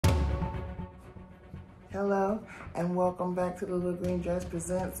Hello, and welcome back to the Little Green Dress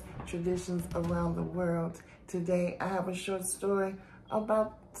Presents Traditions Around the World. Today, I have a short story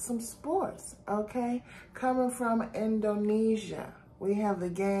about some sports, okay? Coming from Indonesia, we have the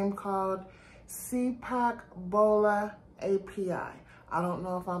game called Sepak Bola API. I don't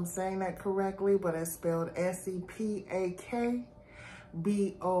know if I'm saying that correctly, but it's spelled S-E-P-A-K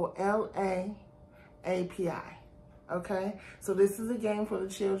B-O-L-A API. Okay, so this is a game for the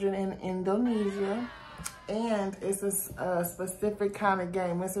children in Indonesia, and it's a specific kind of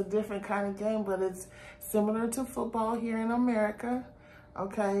game. It's a different kind of game, but it's similar to football here in America.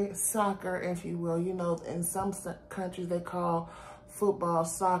 Okay, soccer, if you will. You know, in some countries they call football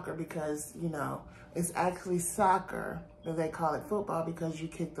soccer because, you know, it's actually soccer, but they call it football because you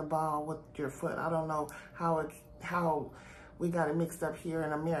kick the ball with your foot. I don't know how we got it mixed up here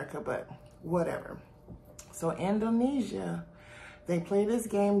in America, but whatever. So Indonesia, they play this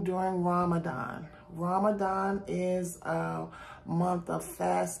game during Ramadan. Ramadan is a month of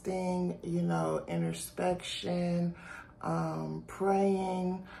fasting, you know, introspection,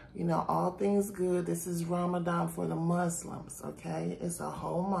 praying, you know, all things good. This is Ramadan for the Muslims, okay? It's a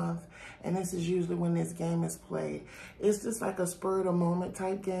whole month, and this is usually when this game is played. It's just like a spur of the moment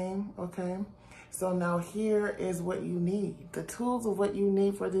type game, okay? So now here is what you need. The tools of what you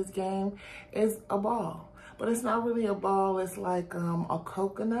need for this game is a ball. But it's not really a ball. It's like a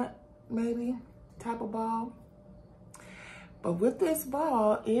coconut, maybe, type of ball. But with this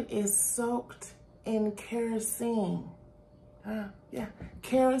ball, it is soaked in kerosene.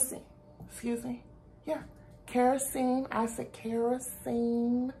 Kerosene. Excuse me. Yeah, kerosene. I said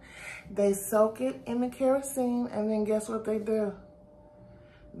kerosene. They soak it in the kerosene, and then guess what they do?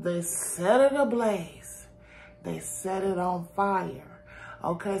 They set it ablaze. They set it on fire.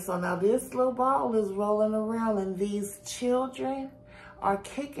 Okay, so now this little ball is rolling around, and these children are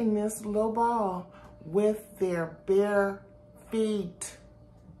kicking this little ball with their bare feet.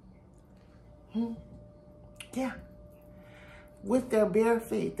 Yeah, with their bare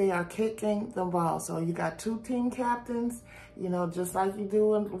feet, they are kicking the ball. So you got two team captains, you know, just like you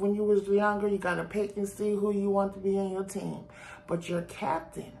do when you was younger. You got to pick and see who you want to be in your team. But your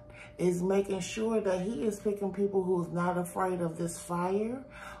captain is making sure that he is picking people who's not afraid of this fire,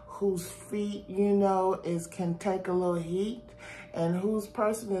 whose feet, you know, can take a little heat, and whose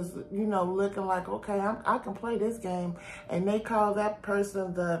person is, you know, looking like, okay, I can play this game. And they call that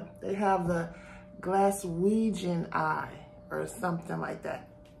person they have the Glaswegian eye or something like that.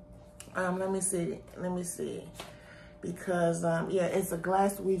 Let me see. Because, yeah, it's a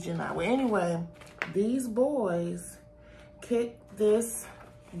Glaswegian eye. Well, anyway, these boys kick this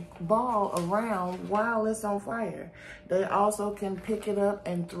ball around while it's on fire. They also can pick it up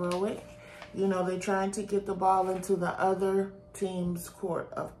and throw it. You know, they're trying to get the ball into the other team's court,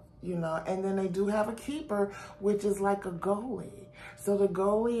 you know, and then they do have a keeper, which is like a goalie. So the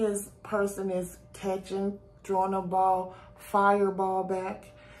goalie person is catching, throwing a ball, fireball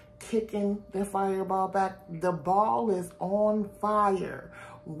back, kicking the fireball back. The ball is on fire.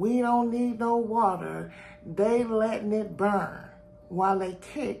 We don't need no water. They letting it burn while they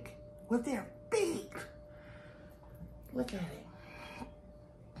kick with their feet. Look at it.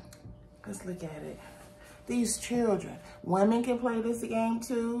 Let's look at it. These children, women can play this game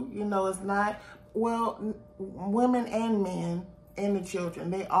too. You know, it's not, well, women and men and the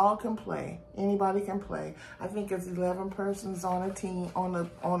children, they all can play. Anybody can play. I think it's 11 persons on a team,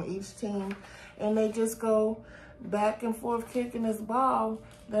 on each team, and they just go back and forth kicking this ball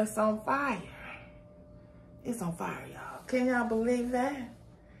that's on fire. It's on fire, y'all. Can y'all believe that?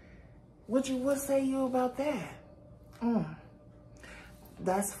 What say you about that?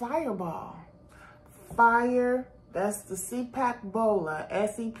 That's fireball. Fire, that's the Sepak Bola,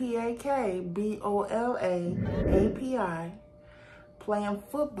 S-E-P-A-K B-O-L-A API, playing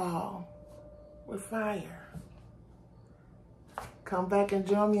football with fire. Come back and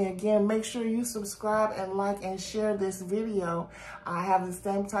join me again. Make sure you subscribe and like and share this video. I have the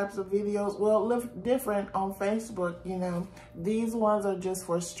same types of videos, well, look different on Facebook, you know. These ones are just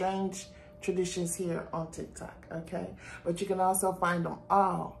for strange traditions here on TikTok, okay? But you can also find them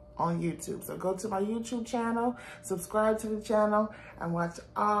all on YouTube. So go to my YouTube channel, subscribe to the channel, and watch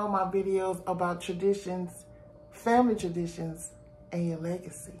all my videos about traditions, family traditions, and your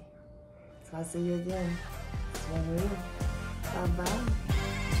legacy. So I'll see you again. Bye-bye.